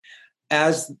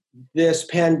as this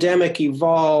pandemic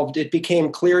evolved, it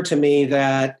became clear to me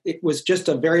that it was just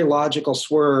a very logical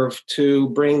swerve to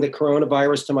bring the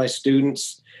coronavirus to my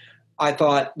students. I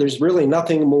thought there's really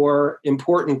nothing more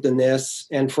important than this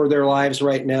and for their lives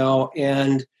right now,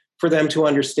 and for them to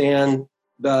understand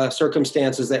the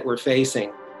circumstances that we're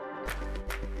facing.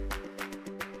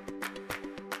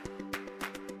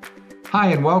 Hi,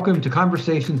 and welcome to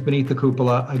Conversations Beneath the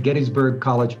Cupola, a Gettysburg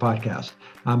College podcast.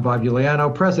 I'm Bob Giuliano,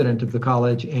 president of the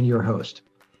college and your host.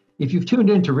 If you've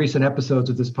tuned into recent episodes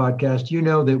of this podcast, you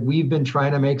know that we've been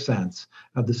trying to make sense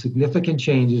of the significant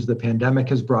changes the pandemic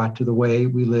has brought to the way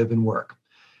we live and work.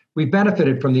 We've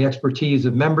benefited from the expertise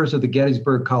of members of the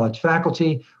Gettysburg College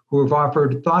faculty who have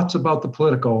offered thoughts about the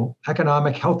political,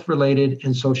 economic, health-related,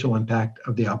 and social impact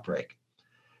of the outbreak.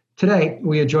 Today,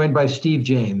 we are joined by Steve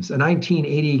James, a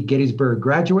 1980 Gettysburg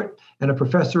graduate and a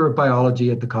professor of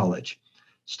biology at the college.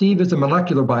 Steve is a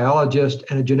molecular biologist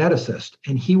and a geneticist,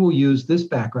 and he will use this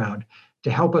background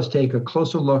to help us take a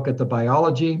closer look at the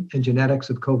biology and genetics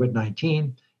of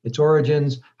COVID-19, its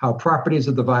origins, how properties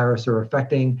of the virus are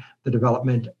affecting the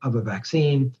development of a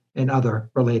vaccine, and other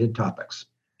related topics.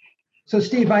 So,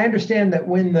 Steve, I understand that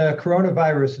when the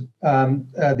coronavirus,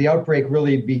 the outbreak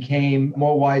really became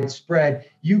more widespread,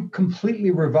 you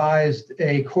completely revised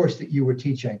a course that you were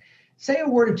teaching. Say a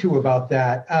word or two about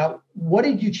that. What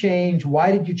did you change?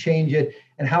 Why did you change it?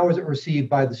 And how was it received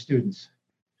by the students?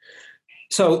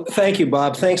 So thank you,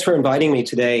 Bob. Thanks for inviting me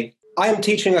today. I am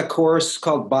teaching a course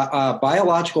called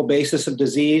Biological Basis of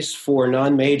Disease for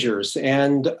non-majors.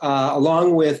 And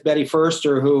along with Betty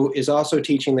Furster, who is also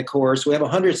teaching the course, we have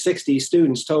 160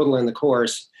 students total in the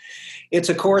course. It's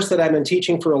a course that I've been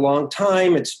teaching for a long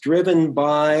time. It's driven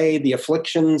by the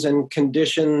afflictions and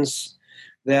conditions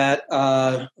that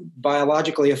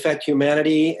biologically affect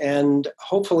humanity. And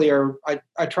hopefully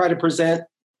I try to present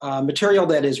material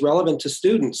that is relevant to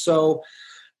students. So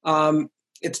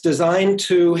it's designed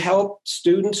to help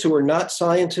students who are not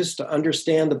scientists to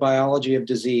understand the biology of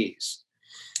disease.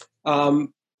 In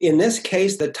this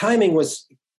case, the timing was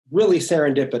really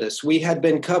serendipitous. We had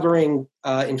been covering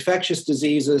infectious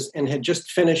diseases and had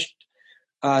just finished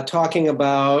talking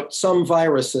about some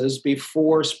viruses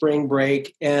before spring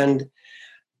break. And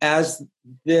as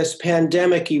this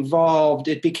pandemic evolved,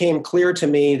 it became clear to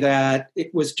me that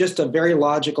it was just a very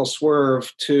logical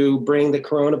swerve to bring the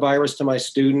coronavirus to my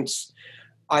students.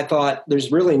 I thought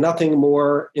there's really nothing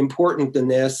more important than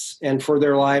this and for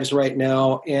their lives right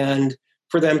now, and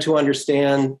for them to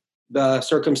understand the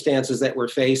circumstances that we're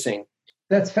facing.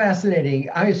 That's fascinating.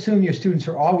 I assume your students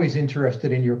are always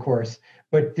interested in your course,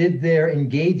 but did their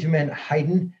engagement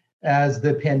heighten as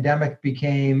the pandemic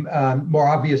became more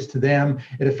obvious to them?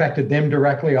 It affected them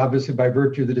directly, obviously, by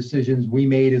virtue of the decisions we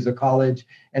made as a college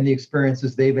and the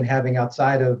experiences they've been having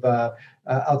outside of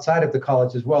the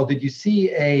college as well. Did you see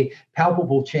a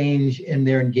palpable change in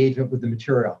their engagement with the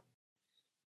material?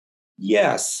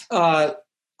 Yes.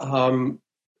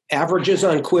 Averages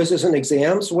on quizzes and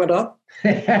exams went up.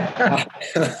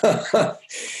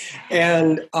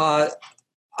 And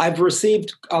I've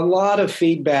received a lot of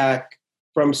feedback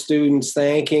from students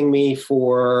thanking me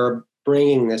for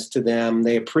bringing this to them.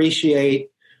 They appreciate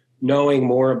knowing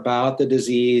more about the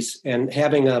disease and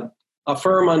having a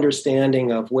firm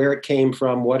understanding of where it came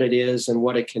from, what it is, and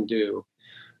what it can do.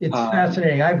 It's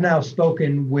fascinating. I've now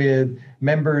spoken with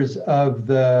members of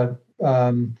the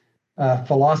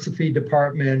philosophy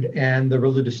department and the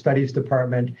religious studies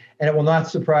department, and it will not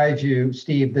surprise you,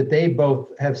 Steve, that they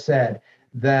both have said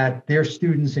that their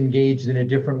students engaged in a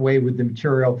different way with the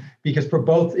material, because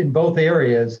in both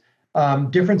areas,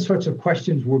 different sorts of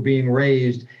questions were being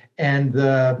raised, and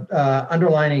the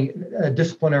underlying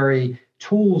disciplinary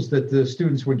tools that the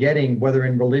students were getting, whether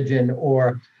in religion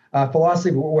or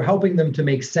philosophy, were helping them to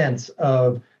make sense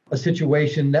of a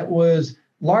situation that was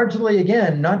largely,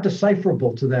 again, not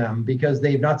decipherable to them because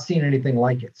they've not seen anything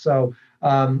like it. So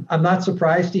I'm not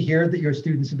surprised to hear that your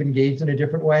students have engaged in a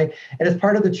different way. And it's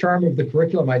part of the charm of the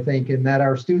curriculum, I think, in that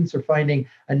our students are finding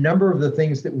a number of the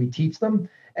things that we teach them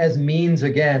as means,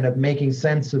 again, of making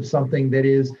sense of something that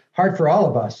is hard for all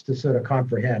of us to sort of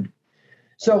comprehend.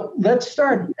 So let's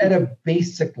start at a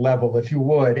basic level, if you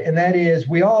would. And that is,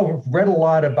 we all read a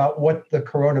lot about what the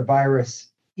coronavirus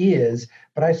is,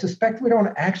 but I suspect we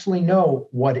don't actually know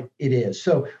what it is.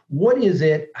 So what is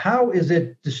it? How is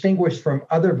it distinguished from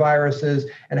other viruses?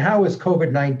 And how is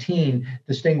COVID-19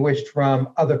 distinguished from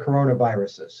other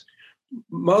coronaviruses?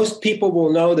 Most people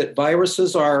will know that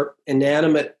viruses are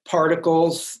inanimate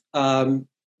particles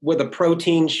with a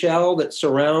protein shell that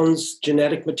surrounds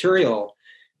genetic material.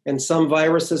 And some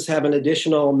viruses have an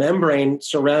additional membrane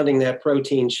surrounding that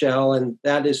protein shell, and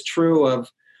that is true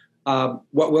of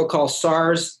what we'll call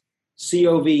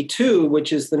SARS-CoV-2,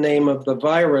 which is the name of the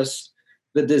virus.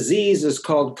 The disease is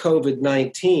called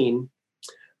COVID-19.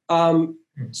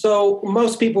 So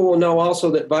most people will know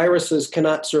also that viruses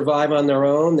cannot survive on their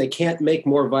own. They can't make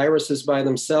more viruses by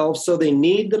themselves. So they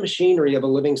need the machinery of a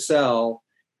living cell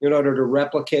in order to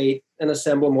replicate and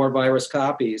assemble more virus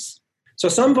copies. So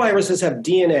some viruses have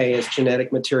DNA as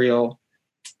genetic material,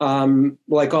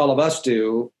 like all of us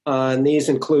do. And these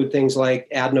include things like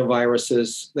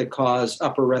adenoviruses that cause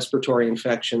upper respiratory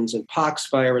infections and pox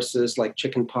viruses like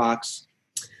chickenpox.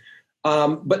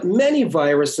 But many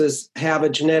viruses have a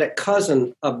genetic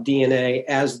cousin of DNA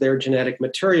as their genetic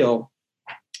material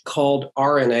called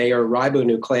RNA or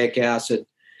ribonucleic acid.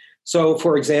 So,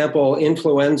 for example,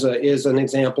 influenza is an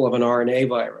example of an RNA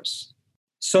virus.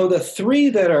 So the three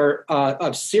that are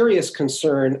of serious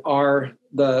concern are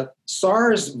the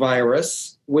SARS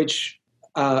virus, which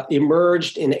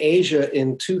emerged in Asia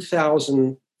in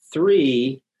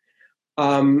 2003,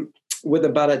 with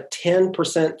about a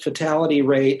 10% fatality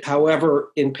rate.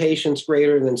 However, in patients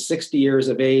greater than 60 years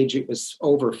of age, it was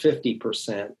over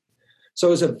 50%. So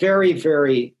it was a very,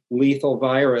 very lethal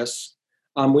virus.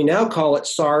 We now call it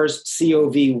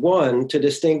SARS-CoV-1 to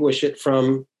distinguish it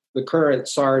from the current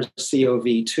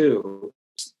SARS-CoV-2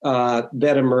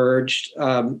 that emerged,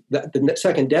 the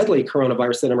second deadly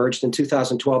coronavirus that emerged in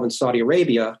 2012 in Saudi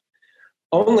Arabia,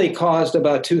 only caused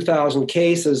about 2,000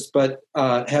 cases, but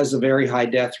has a very high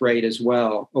death rate as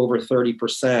well, over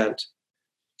 30%.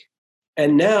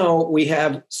 And now we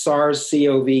have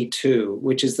SARS-CoV-2,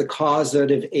 which is the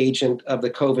causative agent of the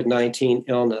COVID-19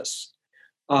 illness,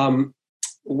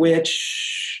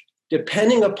 which,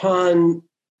 depending upon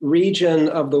region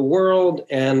of the world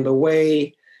and the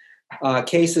way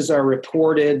cases are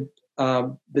reported,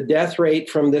 the death rate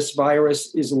from this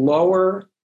virus is lower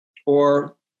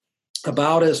or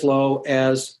about as low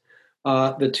as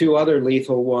the two other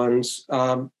lethal ones,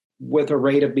 with a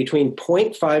rate of between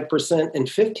 0.5% and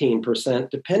 15%,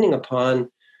 depending upon,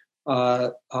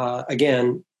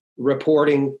 again,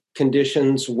 reporting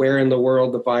conditions, where in the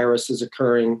world the virus is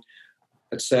occurring,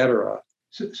 et cetera.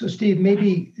 So Steve,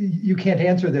 maybe you can't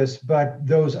answer this, but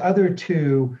those other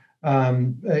two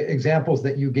examples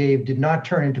that you gave did not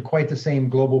turn into quite the same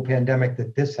global pandemic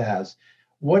that this has.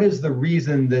 What is the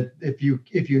reason that, if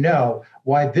you know,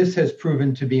 why this has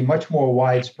proven to be much more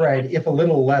widespread, if a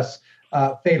little less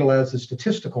fatal as a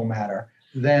statistical matter?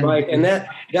 Than right, and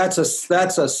that's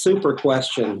a super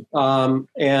question,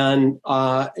 and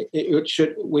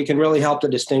we can really help to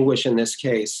distinguish in this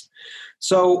case.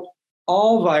 So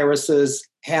all viruses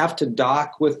have to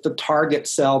dock with the target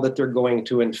cell that they're going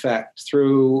to infect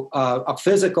through a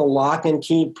physical lock and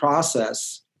key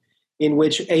process, in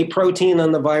which a protein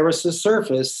on the virus's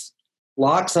surface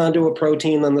locks onto a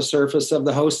protein on the surface of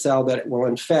the host cell that it will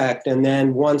infect. And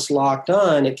then once locked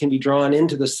on, it can be drawn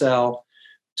into the cell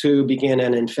to begin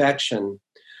an infection.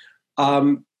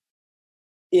 In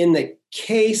the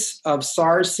case of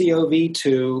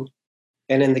SARS-CoV-2,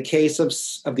 and in the case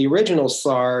of the original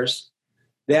SARS,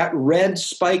 that red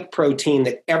spike protein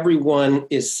that everyone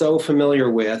is so familiar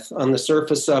with on the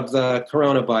surface of the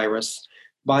coronavirus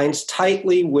binds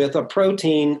tightly with a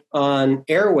protein on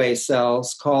airway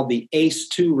cells called the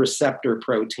ACE2 receptor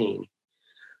protein,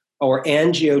 or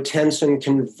angiotensin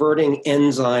converting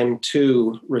enzyme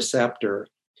 2 receptor,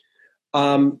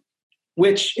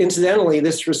 which incidentally,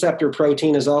 this receptor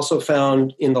protein is also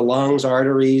found in the lungs,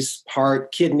 arteries,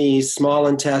 heart, kidneys, small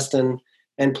intestine,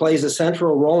 and plays a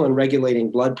central role in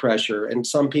regulating blood pressure. And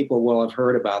some people will have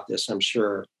heard about this, I'm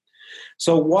sure.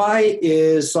 So why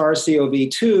is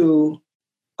SARS-CoV-2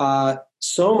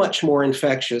 so much more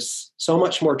infectious, so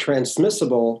much more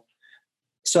transmissible,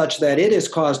 such that it has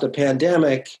caused a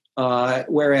pandemic,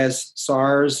 whereas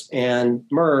SARS and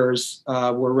MERS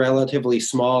were relatively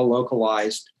small,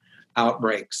 localized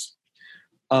outbreaks?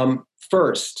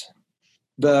 First,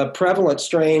 the prevalent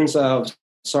strains of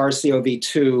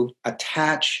SARS-CoV-2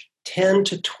 attach 10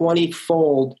 to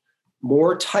 20-fold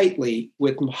more tightly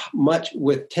with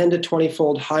 10 to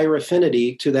 20-fold higher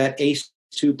affinity to that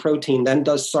ACE2 protein than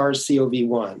does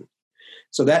SARS-CoV-1.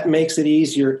 So that makes it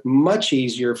easier, much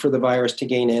easier for the virus to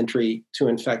gain entry to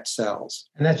infect cells.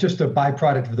 And that's just a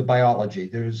byproduct of the biology.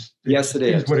 Yes, it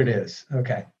is. What it is.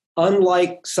 Okay.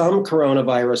 Unlike some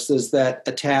coronaviruses that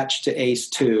attach to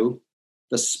ACE2,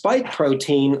 the spike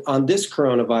protein on this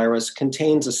coronavirus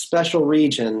contains a special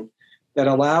region that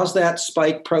allows that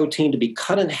spike protein to be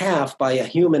cut in half by a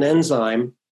human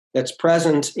enzyme that's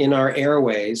present in our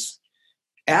airways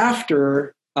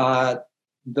after the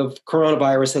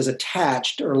coronavirus has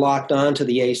attached or locked onto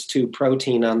the ACE2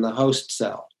 protein on the host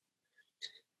cell.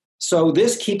 So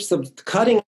this keeps the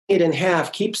cutting it in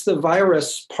half keeps the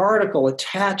virus particle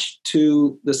attached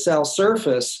to the cell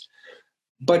surface,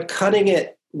 but cutting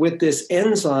it with this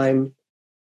enzyme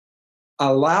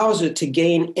allows it to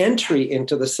gain entry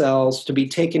into the cells, to be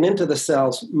taken into the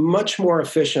cells much more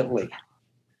efficiently.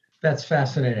 That's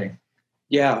fascinating.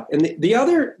 Yeah, and the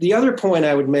other point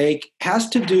I would make has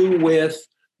to do with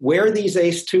where these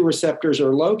ACE2 receptors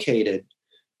are located.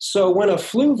 So when a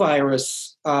flu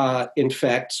virus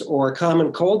infects or a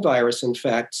common cold virus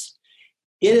infects,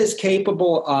 it is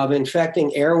capable of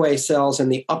infecting airway cells in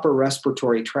the upper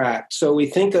respiratory tract. So we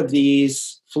think of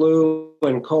these flu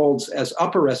and colds as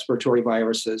upper respiratory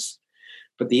viruses.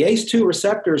 But the ACE2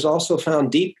 receptor is also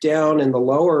found deep down in the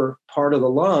lower part of the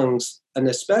lungs, and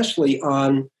especially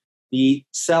on the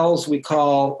cells we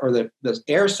call, or the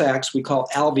air sacs we call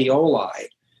alveoli.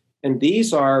 And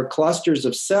these are clusters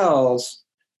of cells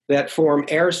that form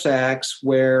air sacs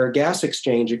where gas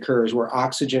exchange occurs, where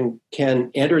oxygen can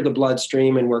enter the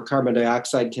bloodstream and where carbon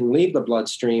dioxide can leave the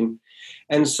bloodstream.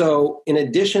 And so in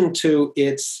addition to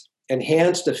its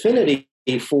enhanced affinity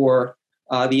for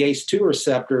the ACE2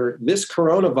 receptor, this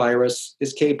coronavirus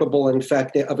is capable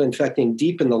of infecting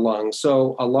deep in the lungs,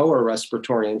 so a lower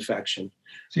respiratory infection.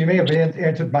 So you may have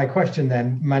answered my question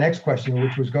then, my next question,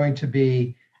 which was going to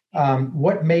be,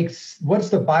 what's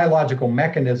the biological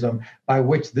mechanism by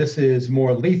which this is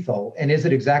more lethal? And is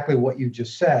it exactly what you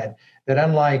just said, that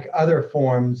unlike other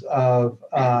forms of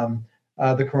the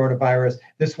coronavirus,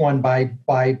 this one,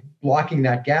 by blocking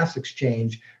that gas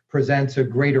exchange, presents a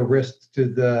greater risk to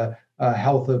the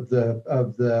health of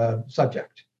the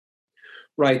subject?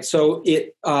 Right. So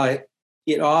it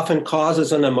often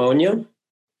causes a pneumonia.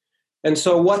 And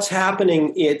so what's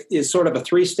happening, it is sort of a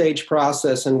three-stage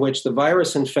process in which the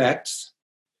virus infects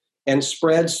and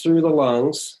spreads through the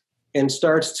lungs and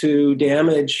starts to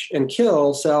damage and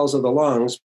kill cells of the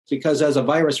lungs, because as a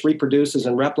virus reproduces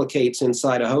and replicates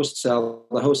inside a host cell,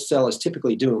 the host cell is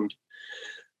typically doomed.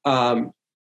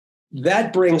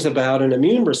 That brings about an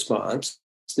immune response.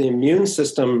 The immune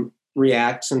system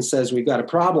reacts and says, we've got a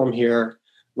problem here.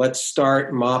 Let's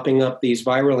start mopping up these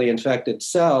virally infected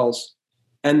cells.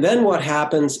 And then what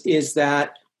happens is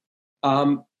that,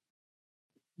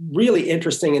 really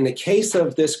interesting, in the case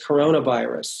of this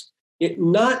coronavirus, it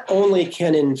not only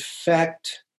can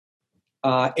infect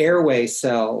airway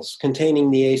cells containing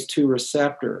the ACE2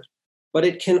 receptor, but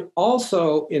it can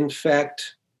also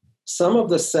infect some of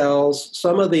the cells,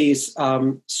 some of these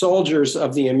soldiers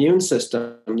of the immune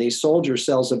system, these soldier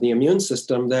cells of the immune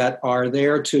system that are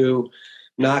there to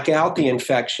knock out the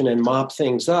infection and mop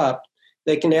things up.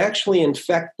 They can actually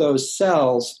infect those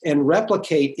cells and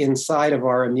replicate inside of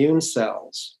our immune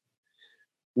cells,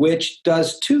 which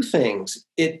does two things.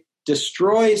 It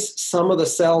destroys some of the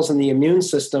cells in the immune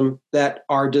system that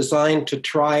are designed to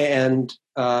try and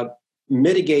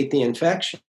mitigate the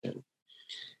infection.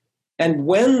 And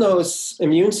when those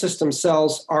immune system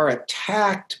cells are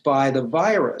attacked by the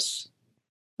virus,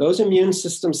 those immune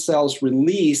system cells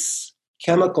release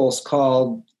chemicals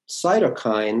called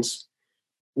cytokines,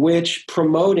 which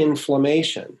promote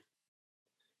inflammation,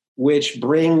 which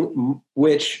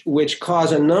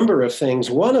cause a number of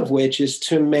things, one of which is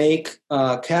to make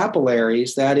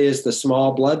capillaries, that is the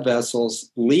small blood vessels,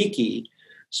 leaky,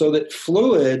 so that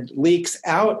fluid leaks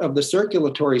out of the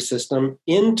circulatory system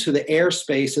into the air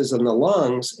spaces in the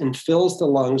lungs and fills the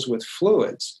lungs with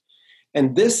fluids.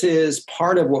 And this is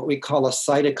part of what we call a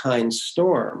cytokine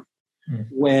storm,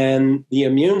 when the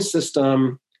immune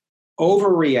system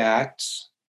overreacts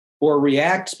or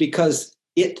reacts because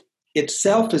it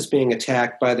itself is being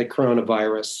attacked by the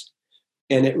coronavirus,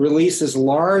 and it releases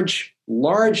large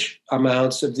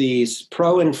amounts of these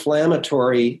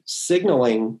pro-inflammatory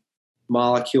signaling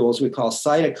molecules we call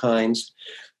cytokines,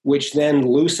 which then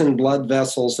loosen blood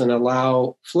vessels and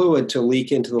allow fluid to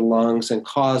leak into the lungs and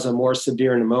cause a more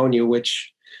severe pneumonia,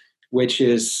 which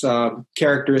is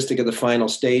characteristic of the final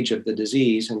stage of the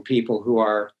disease in people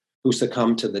who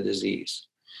succumb to the disease.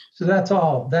 So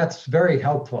that's very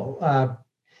helpful.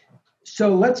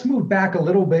 So let's move back a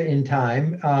little bit in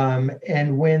time.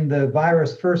 And when the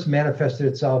virus first manifested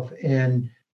itself in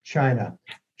China,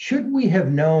 should we have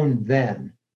known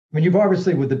then? I mean, you've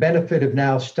obviously, with the benefit of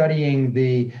now studying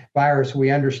the virus,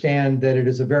 we understand that it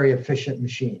is a very efficient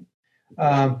machine.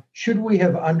 Should we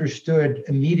have understood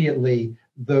immediately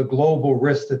the global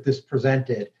risk that this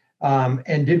presented?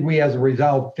 And did we, as a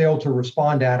result, fail to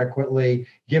respond adequately,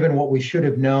 given what we should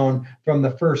have known from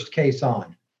the first case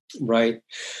on? Right.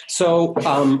 So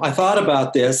I thought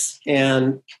about this,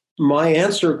 and my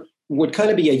answer would kind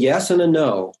of be a yes and a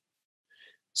no.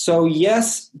 So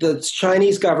yes, the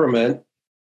Chinese government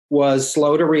was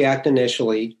slow to react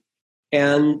initially,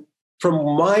 and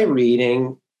From my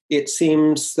reading, it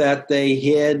seems that they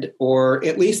hid, or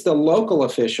at least the local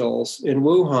officials in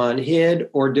Wuhan hid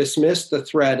or dismissed the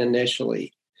threat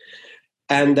initially.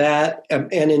 And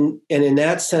in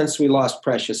that sense, we lost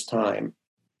precious time.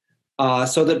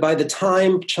 So that by the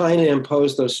time China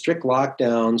imposed those strict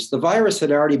lockdowns, the virus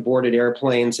had already boarded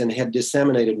airplanes and had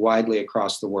disseminated widely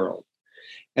across the world.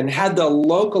 And had the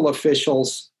local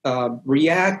officials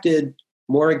reacted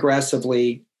more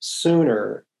aggressively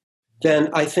sooner, then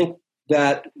I think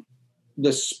that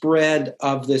the spread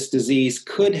of this disease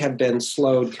could have been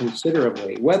slowed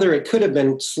considerably. Whether it could have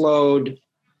been slowed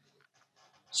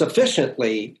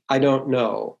sufficiently, I don't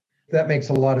know. That makes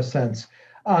a lot of sense.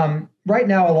 Right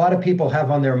now, a lot of people have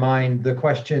on their mind the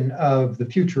question of the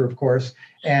future, of course,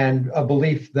 and a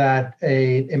belief that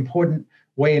an important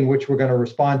way in which we're going to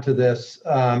respond to this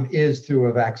is through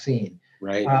a vaccine.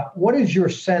 Right. What is your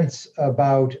sense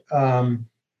about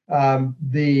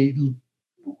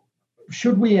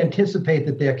should we anticipate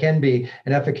that there can be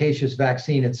an efficacious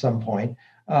vaccine at some point?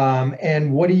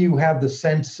 And what do you have the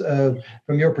sense of,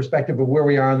 from your perspective, of where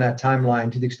we are on that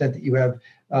timeline, to the extent that you have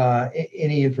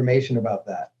any information about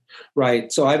that?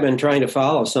 Right. So I've been trying to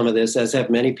follow some of this, as have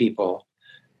many people.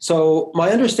 So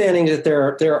my understanding is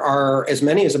that there are as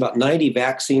many as about 90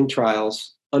 vaccine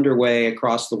trials underway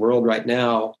across the world right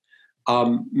now,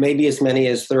 maybe as many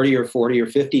as 30 or 40 or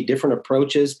 50 different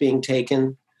approaches being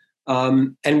taken.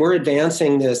 And we're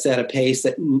advancing this at a pace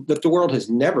that the world has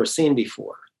never seen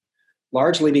before,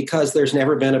 largely because there's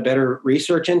never been a better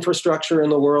research infrastructure in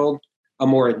the world, a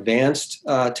more advanced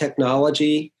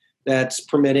technology that's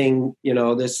permitting,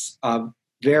 this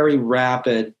very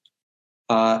rapid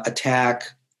attack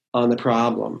on the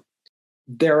problem.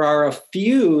 There are a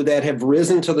few that have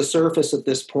risen to the surface at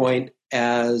this point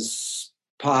as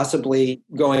possibly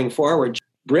going forward.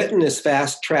 Britain is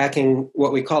fast tracking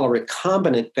what we call a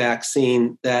recombinant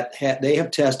vaccine that they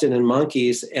have tested in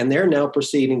monkeys, and they're now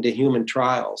proceeding to human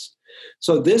trials.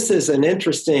 So this is an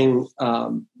interesting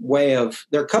there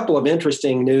are a couple of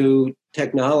interesting new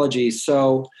technologies.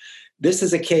 So this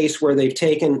is a case where they've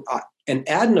taken an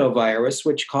adenovirus,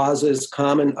 which causes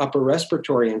common upper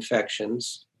respiratory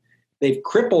infections. They've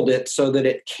crippled it so that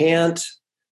it can't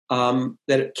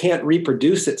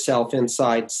reproduce itself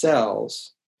inside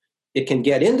cells. It can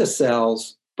get into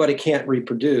cells, but it can't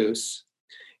reproduce.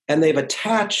 And they've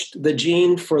attached the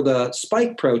gene for the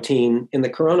spike protein in the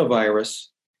coronavirus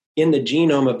in the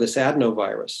genome of this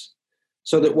adenovirus.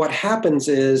 So that what happens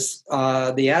is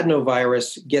the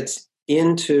adenovirus gets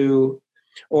into,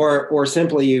 or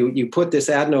simply you put this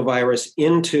adenovirus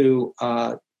into,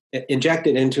 inject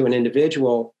it into an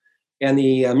individual, and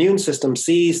the immune system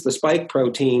sees the spike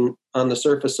protein on the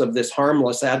surface of this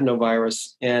harmless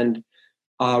adenovirus and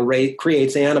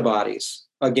creates antibodies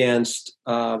against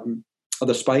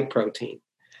the spike protein.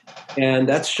 And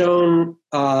that's shown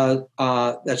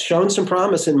some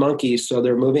promise in monkeys, so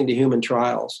they're moving to human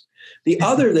trials. The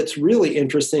other that's really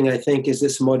interesting, I think, is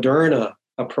this Moderna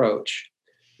approach.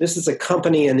 This is a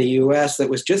company in the U.S. that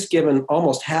was just given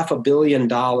almost $500 million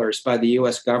by the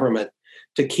U.S. government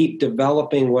to keep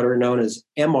developing what are known as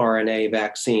mRNA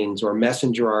vaccines or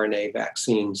messenger RNA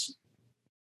vaccines.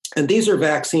 And these are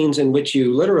vaccines in which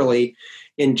you literally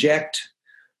inject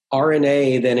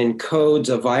RNA that encodes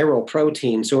a viral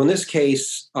protein. So in this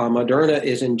case, Moderna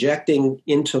is injecting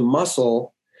into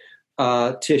muscle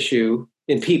tissue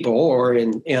in people or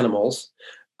in animals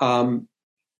a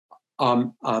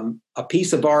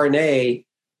piece of RNA,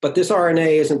 but this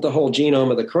RNA isn't the whole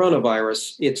genome of the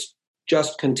coronavirus. It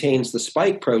just contains the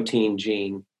spike protein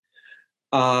gene,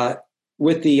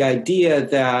 with the idea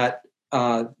that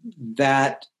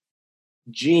that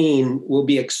gene will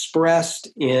be expressed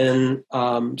in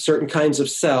certain kinds of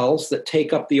cells that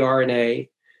take up the RNA,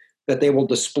 that they will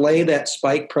display that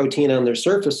spike protein on their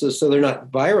surfaces. So they're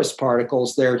not virus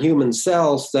particles, they're human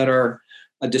cells that are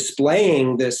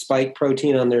displaying this spike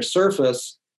protein on their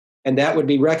surface. And that would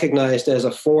be recognized as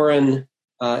a foreign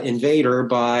invader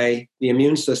by the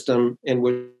immune system and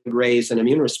would raise an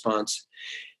immune response.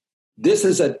 This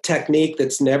is a technique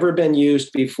that's never been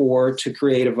used before to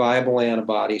create a viable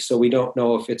antibody, so we don't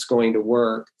know if it's going to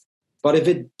work. But if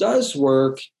it does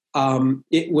work,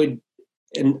 it would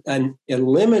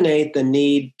eliminate the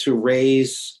need to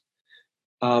raise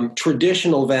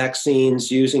traditional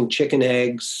vaccines using chicken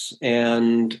eggs,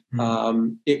 and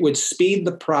it would speed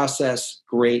the process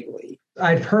greatly.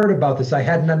 I've heard about this. I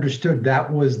hadn't understood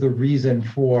that was the reason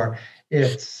for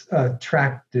its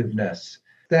attractiveness.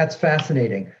 That's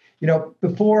fascinating.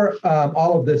 Before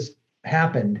all of this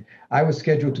happened, I was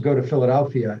scheduled to go to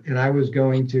Philadelphia, and I was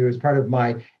going to, as part of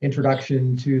my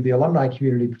introduction to the alumni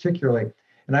community particularly,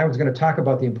 and I was going to talk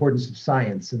about the importance of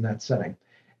science in that setting.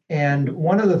 And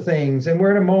one of the things, and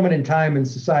we're at a moment in time in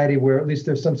society where at least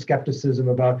there's some skepticism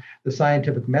about the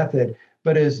scientific method,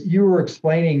 but as you were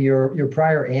explaining your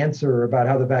prior answer about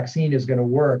how the vaccine is going to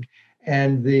work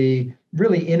and the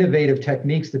really innovative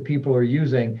techniques that people are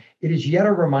using, it is yet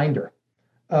a reminder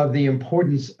of the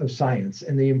importance of science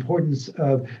and the importance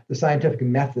of the scientific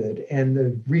method and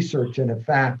the research and the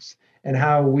facts and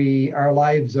how our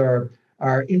lives are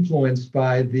influenced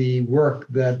by the work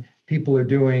that people are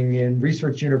doing in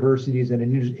research universities and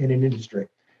in an industry.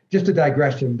 Just a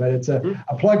digression, but it's a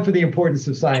plug for the importance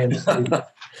of science.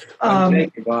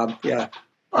 Thank you, Bob. Yeah.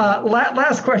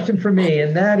 Last question for me,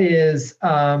 and that is,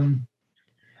 I'm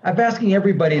asking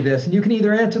everybody this, and you can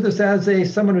either answer this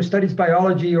as someone who studies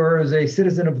biology or as a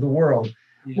citizen of the world.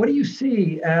 Yeah. What do you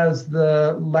see as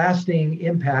the lasting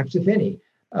impacts, if any,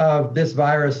 of this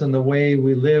virus and the way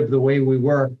we live, the way we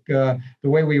work, the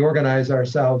way we organize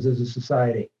ourselves as a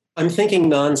society? I'm thinking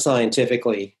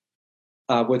non-scientifically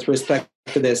with respect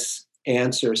to this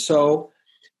answer. So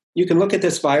you can look at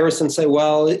this virus and say,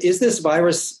 well, is this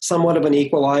virus somewhat of an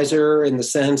equalizer in the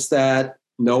sense that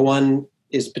no one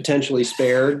is potentially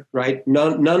spared, right?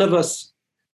 None of us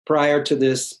prior to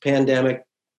this pandemic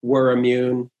were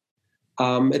immune.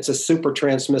 It's a super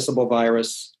transmissible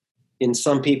virus. In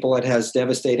some people, it has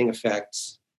devastating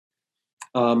effects.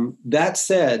 That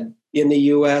said, in the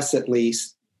US at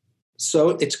least, so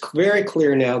it's very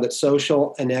clear now that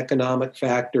social and economic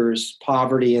factors,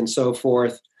 poverty and so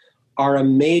forth, are a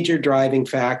major driving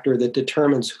factor that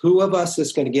determines who of us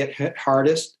is going to get hit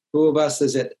hardest, who of us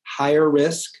is at higher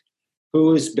risk,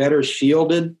 who is better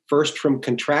shielded first from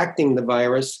contracting the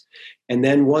virus, and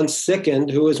then once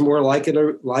sickened, who is more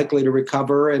likely to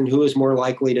recover and who is more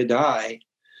likely to die.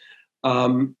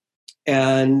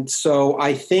 And so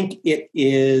I think it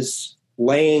is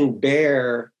laying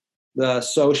bare the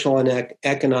social and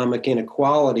economic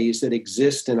inequalities that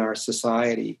exist in our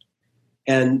society.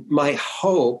 And my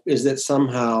hope is that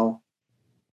somehow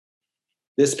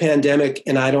this pandemic,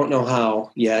 and I don't know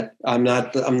how yet, I'm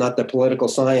not the political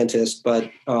scientist,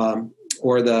 but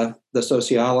or the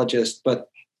sociologist, but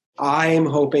I'm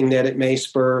hoping that it may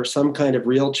spur some kind of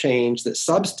real change that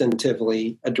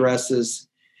substantively addresses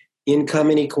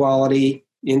income inequality,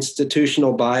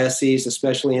 institutional biases,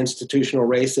 especially institutional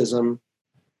racism,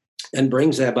 and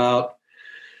brings about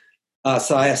a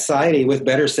society with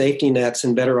better safety nets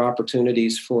and better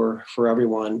opportunities for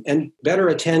everyone, and better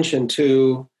attention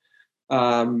to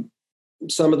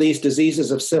some of these diseases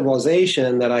of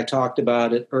civilization that I talked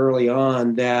about early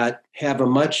on that have a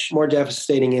much more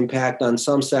devastating impact on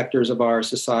some sectors of our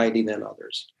society than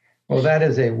others. Well, that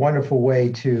is a wonderful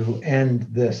way to end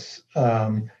this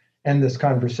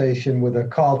conversation with a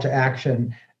call to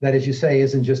action that, as you say,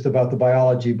 isn't just about the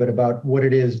biology, but about what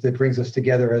it is that brings us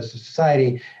together as a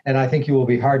society. And I think you will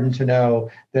be heartened to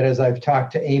know that as I've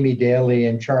talked to Amy Daly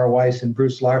and Chara Weiss and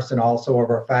Bruce Larson, also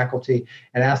of our faculty,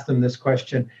 and asked them this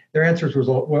question, their answers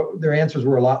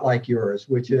were a lot like yours,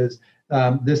 which is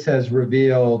this has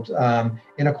revealed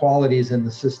inequalities in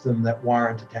the system that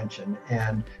warrant attention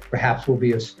and perhaps will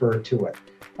be a spur to it.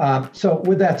 So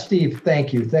with that, Steve,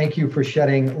 thank you. Thank you for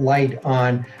shedding light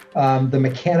on the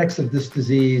mechanics of this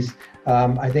disease.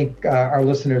 I think our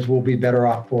listeners will be better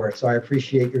off for it. So I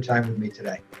appreciate your time with me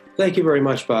today. Thank you very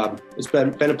much, Bob. It's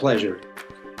been a pleasure.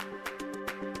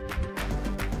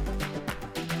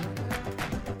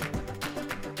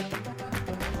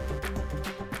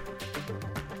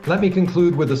 Let me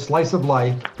conclude with a slice of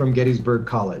life from Gettysburg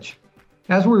College.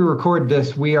 As we record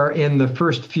this, we are in the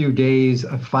first few days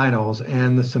of finals,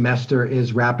 and the semester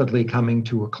is rapidly coming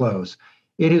to a close.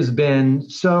 It has been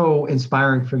so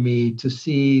inspiring for me to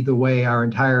see the way our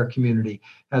entire community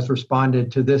has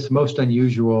responded to this most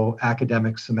unusual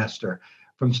academic semester.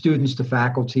 From students to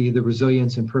faculty, the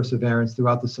resilience and perseverance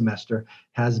throughout the semester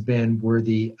has been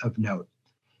worthy of note.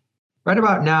 Right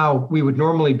about now, we would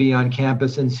normally be on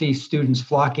campus and see students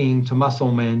flocking to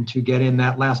Musselman to get in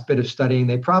that last bit of studying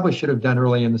they probably should have done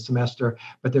early in the semester,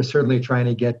 but they're certainly trying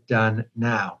to get done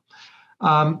now.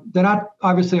 They're not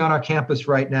obviously on our campus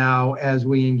right now as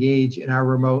we engage in our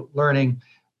remote learning,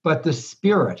 but the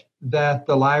spirit that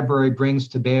the library brings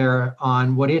to bear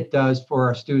on what it does for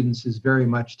our students is very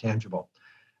much tangible.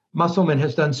 Musselman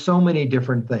has done so many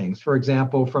different things. For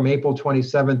example, from April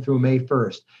 27th through May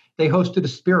 1st, they hosted a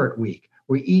Spirit Week,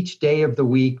 where each day of the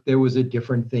week there was a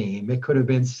different theme. It could have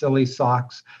been silly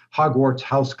socks, Hogwarts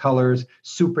house colors,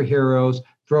 superheroes,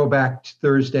 Throwback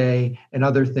Thursday, and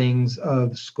other things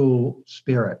of school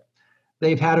spirit.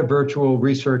 They've had a virtual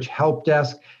research help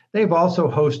desk. They've also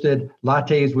hosted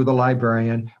Lattes with a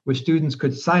Librarian, where students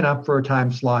could sign up for a time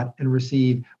slot and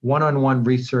receive one-on-one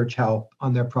research help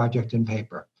on their project and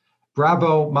paper.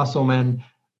 Bravo, Musselman.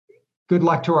 Good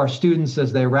luck to our students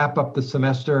as they wrap up the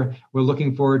semester. We're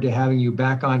looking forward to having you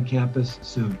back on campus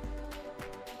soon.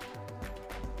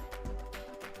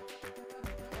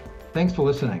 Thanks for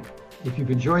listening. If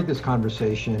you've enjoyed this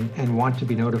conversation and want to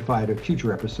be notified of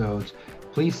future episodes,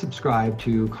 please subscribe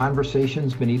to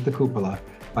Conversations Beneath the Cupola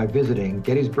by visiting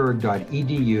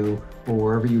gettysburg.edu or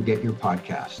wherever you get your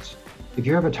podcasts. If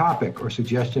you have a topic or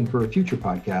suggestion for a future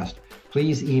podcast,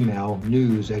 please email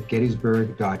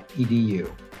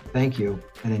news@gettysburg.edu. Thank you,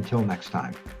 and until next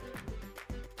time.